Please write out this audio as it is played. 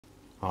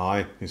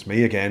Hi, it's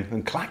me again,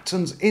 and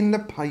Clacton's in the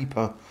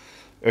paper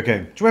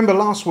again. Do you remember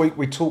last week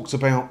we talked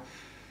about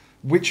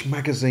which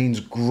magazine's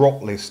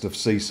grot list of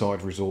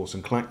seaside resorts,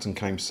 and Clacton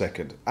came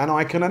second. And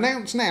I can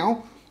announce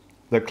now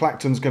that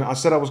Clacton's going to... I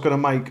said I was going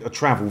to make a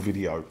travel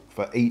video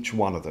for each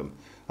one of them,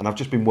 and I've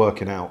just been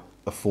working out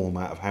a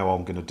format of how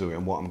I'm going to do it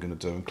and what I'm going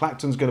to do. And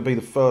Clacton's going to be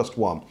the first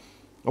one.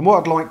 And what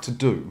I'd like to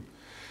do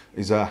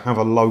is have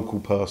a local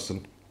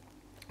person,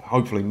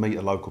 hopefully meet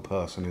a local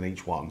person in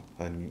each one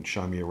and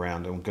show me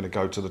around. I'm going to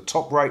go to the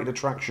top rated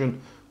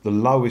attraction, the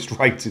lowest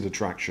rated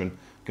attraction,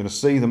 going to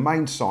see the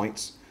main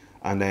sites,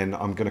 and then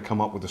I'm going to come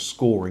up with a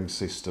scoring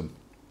system,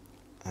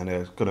 and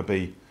it's going to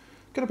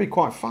be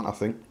quite fun, I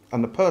think.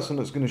 And the person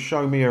that's going to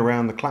show me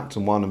around the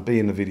Clacton one and be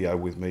in the video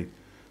with me,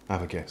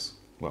 have a guess.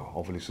 Well,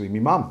 obviously my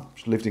mum.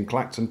 She's lived in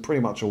Clacton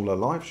pretty much all her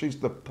life. She's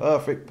the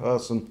perfect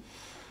person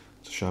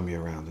to show me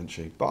around, isn't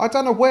she? But I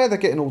don't know where they're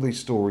getting all these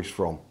stories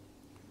from.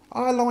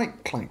 I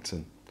like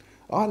Clacton.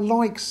 I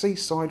like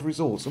seaside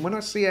resorts. And when I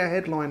see a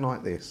headline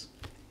like this,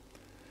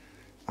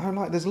 I'm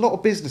like, there's a lot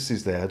of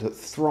businesses there that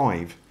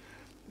thrive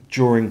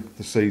during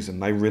the season.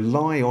 They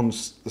rely on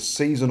the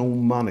seasonal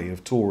money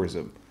of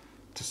tourism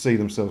to see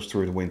themselves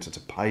through the winter, to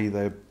pay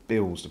their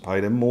bills, to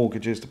pay their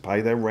mortgages, to pay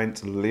their rent,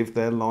 to live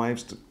their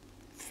lives, to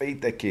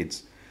feed their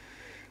kids.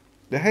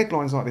 The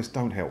headlines like this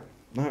don't help.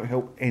 They don't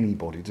help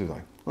anybody, do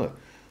they? Look.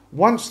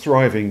 Once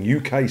thriving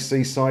UK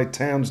seaside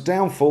towns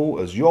downfall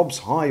as yobs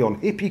high on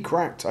hippie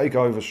crack take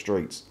over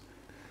streets.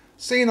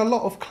 Seeing a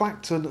lot of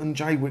Clacton and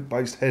Jaywick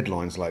based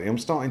headlines lately. I'm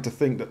starting to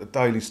think that the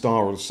Daily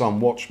Star or the Sun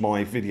watch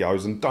my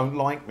videos and don't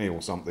like me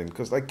or something,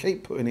 because they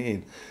keep putting it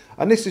in.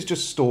 And this is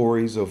just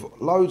stories of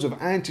loads of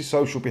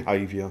antisocial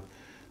behaviour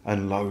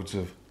and loads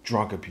of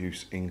drug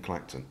abuse in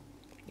Clacton.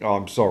 Oh,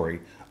 I'm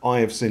sorry, I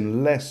have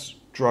seen less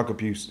drug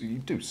abuse. You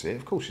do see it,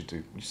 of course you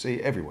do. You see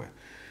it everywhere.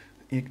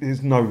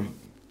 There's no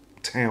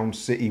town,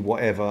 city,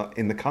 whatever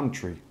in the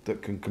country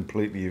that can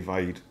completely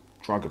evade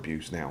drug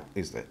abuse now,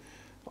 is there?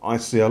 I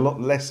see a lot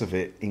less of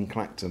it in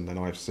Clacton than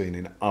I've seen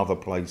in other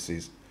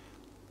places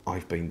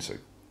I've been to.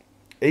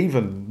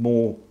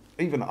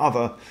 Even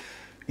other,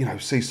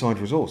 seaside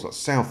resorts like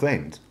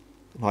Southend.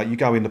 Like you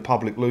go in the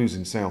public loos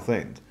in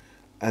Southend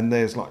and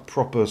there's like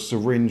proper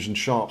syringe and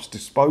sharps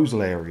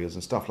disposal areas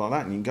and stuff like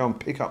that, and you can go and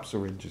pick up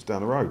syringes down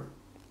the road.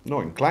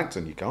 Not in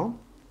Clacton, you can't.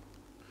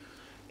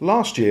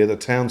 Last year, the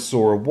town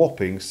saw a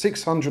whopping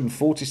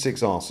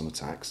 646 arson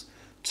attacks,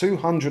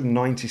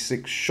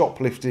 296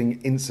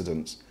 shoplifting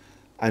incidents,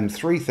 and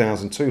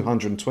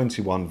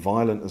 3,221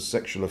 violent and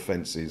sexual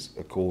offences,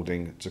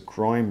 according to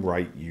Crime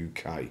Rate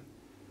UK.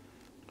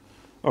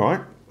 All right,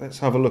 let's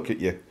have a look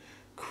at your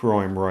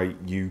Crime Rate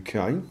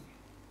UK.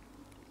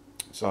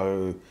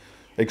 So,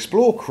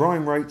 explore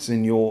crime rates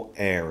in your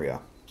area.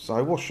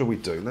 So, what shall we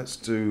do? Let's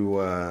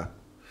do...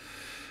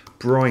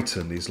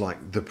 Brighton is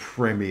like the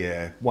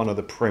premier, one of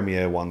the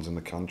premier ones in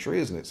the country,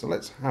 isn't it? So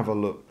let's have a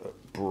look at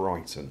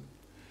Brighton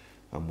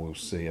and we'll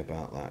see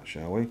about that,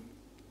 shall we?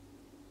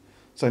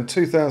 So in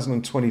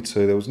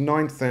 2022, there was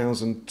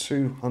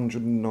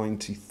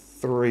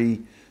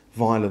 9,293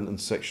 violent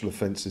and sexual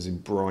offences in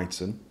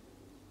Brighton,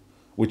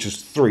 which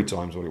is 3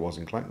 times what it was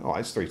in Clacton. Oh,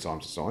 it's 3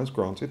 times the size,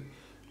 granted.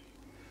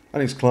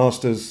 And it's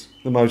classed as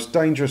the most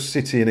dangerous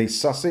city in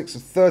East Sussex,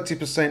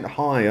 30%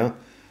 higher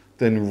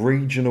than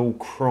regional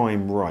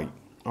crime rate.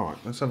 All right,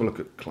 let's have a look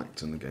at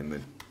Clacton again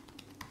then.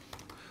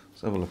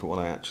 Let's have a look at what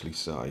I actually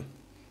say.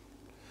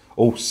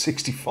 Oh,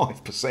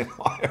 65%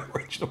 higher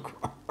regional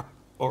crime rate.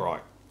 All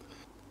right.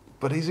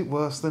 But is it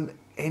worse than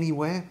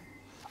anywhere?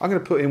 I'm going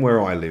to put in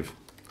where I live.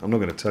 I'm not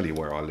going to tell you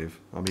where I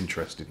live. I'm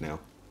interested now.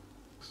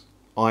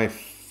 I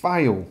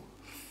fail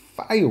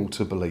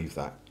to believe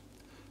that.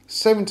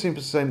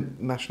 17%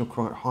 national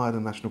crime, higher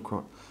than national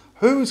crime.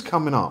 Who is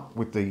coming up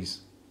with these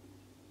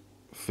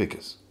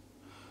figures?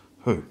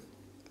 Who?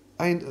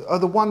 And are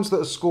the ones that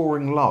are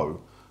scoring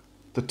low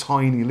the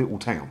tiny little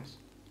towns?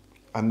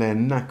 And they're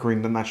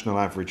knackering the national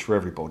average for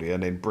everybody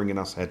and then bringing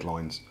us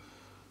headlines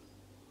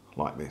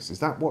like this. Is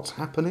that what's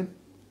happening?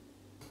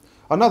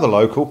 Another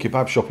local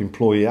kebab shop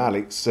employee,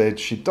 Alex,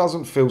 said she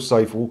doesn't feel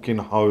safe walking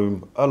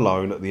home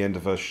alone at the end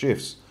of her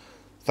shifts,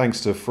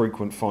 thanks to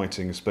frequent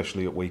fighting,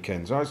 especially at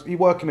weekends. You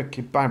work in a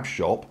kebab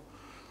shop,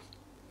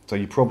 so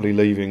you're probably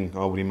leaving,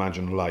 I would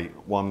imagine, late,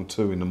 1,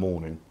 2 in the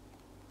morning.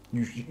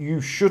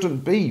 You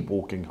shouldn't be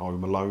walking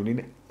home alone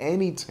in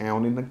any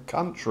town in the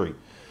country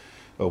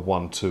at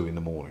 1, 2 in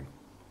the morning.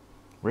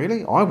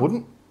 Really? I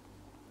wouldn't.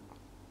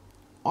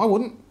 I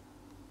wouldn't.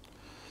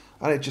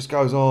 And it just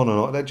goes on and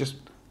on. They're just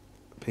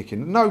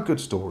picking no good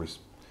stories.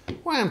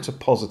 Wham to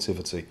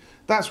positivity.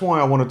 That's why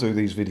I want to do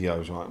these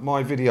videos, right?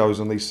 My videos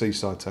on these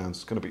seaside towns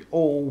is going to be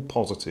all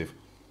positive.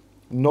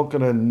 I'm not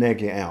going to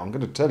neg it out. I'm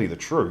going to tell you the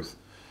truth.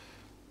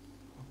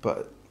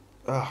 But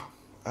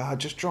it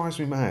just drives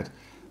me mad.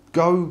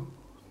 Go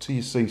to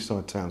your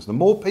seaside towns. The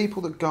more people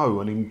that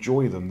go and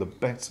enjoy them, the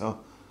better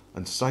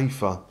and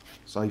safer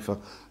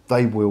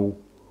they will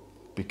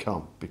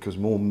become, because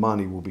more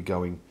money will be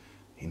going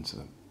into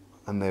them.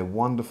 And they're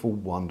wonderful,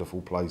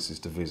 wonderful places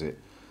to visit.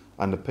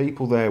 And the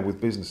people there with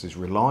businesses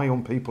rely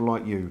on people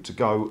like you to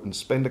go and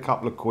spend a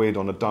couple of quid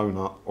on a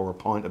donut or a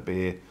pint of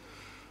beer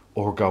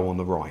or go on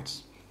the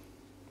rides.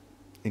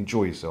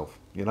 Enjoy yourself.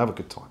 You'll have a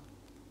good time.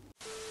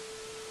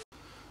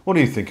 What do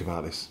you think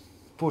about this?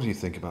 What do you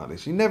think about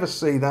this? You never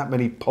see that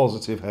many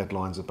positive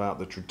headlines about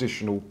the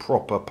traditional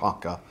proper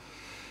pucker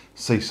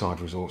seaside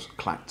resorts,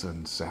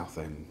 Clacton,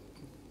 Southend,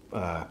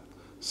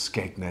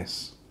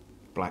 Skegness,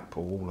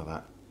 Blackpool, all of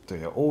that, do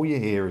you? All you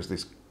hear is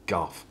this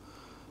guff,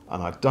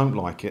 and I don't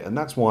like it, and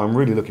that's why I'm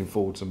really looking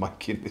forward to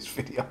making this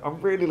video.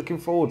 I'm really looking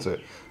forward to it.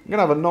 I'm going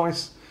to have a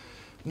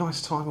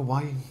nice time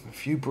away, a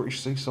few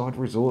British seaside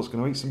resorts,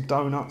 going to eat some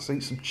donuts,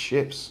 eat some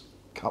chips,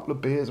 a couple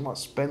of beers, I might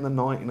spend the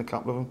night in a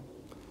couple of them.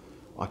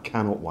 I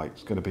cannot wait.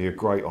 It's going to be a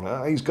great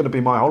holiday. It's going to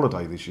be my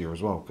holiday this year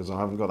as well, because I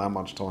haven't got that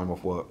much time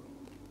off work.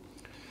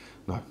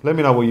 No, let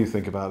me know what you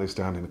think about this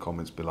down in the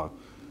comments below.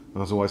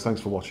 And as always,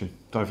 thanks for watching.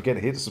 Don't forget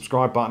to hit the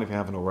subscribe button if you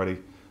haven't already.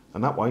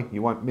 And that way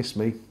you won't miss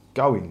me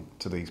going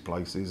to these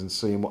places and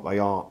seeing what they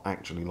are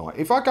actually like.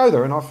 If I go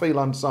there and I feel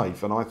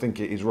unsafe and I think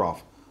it is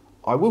rough,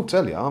 I will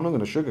tell you. I'm not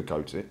going to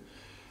sugarcoat it.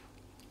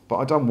 But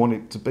I don't want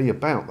it to be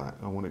about that.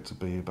 I want it to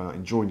be about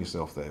enjoying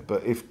yourself there.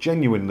 But if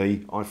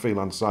genuinely I feel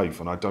unsafe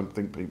and I don't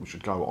think people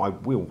should go, I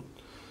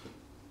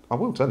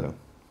will tell you.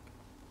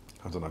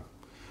 I don't know.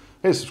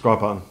 Hit the subscribe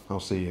button. I'll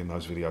see you in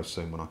those videos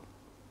soon when I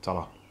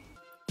ta-ra.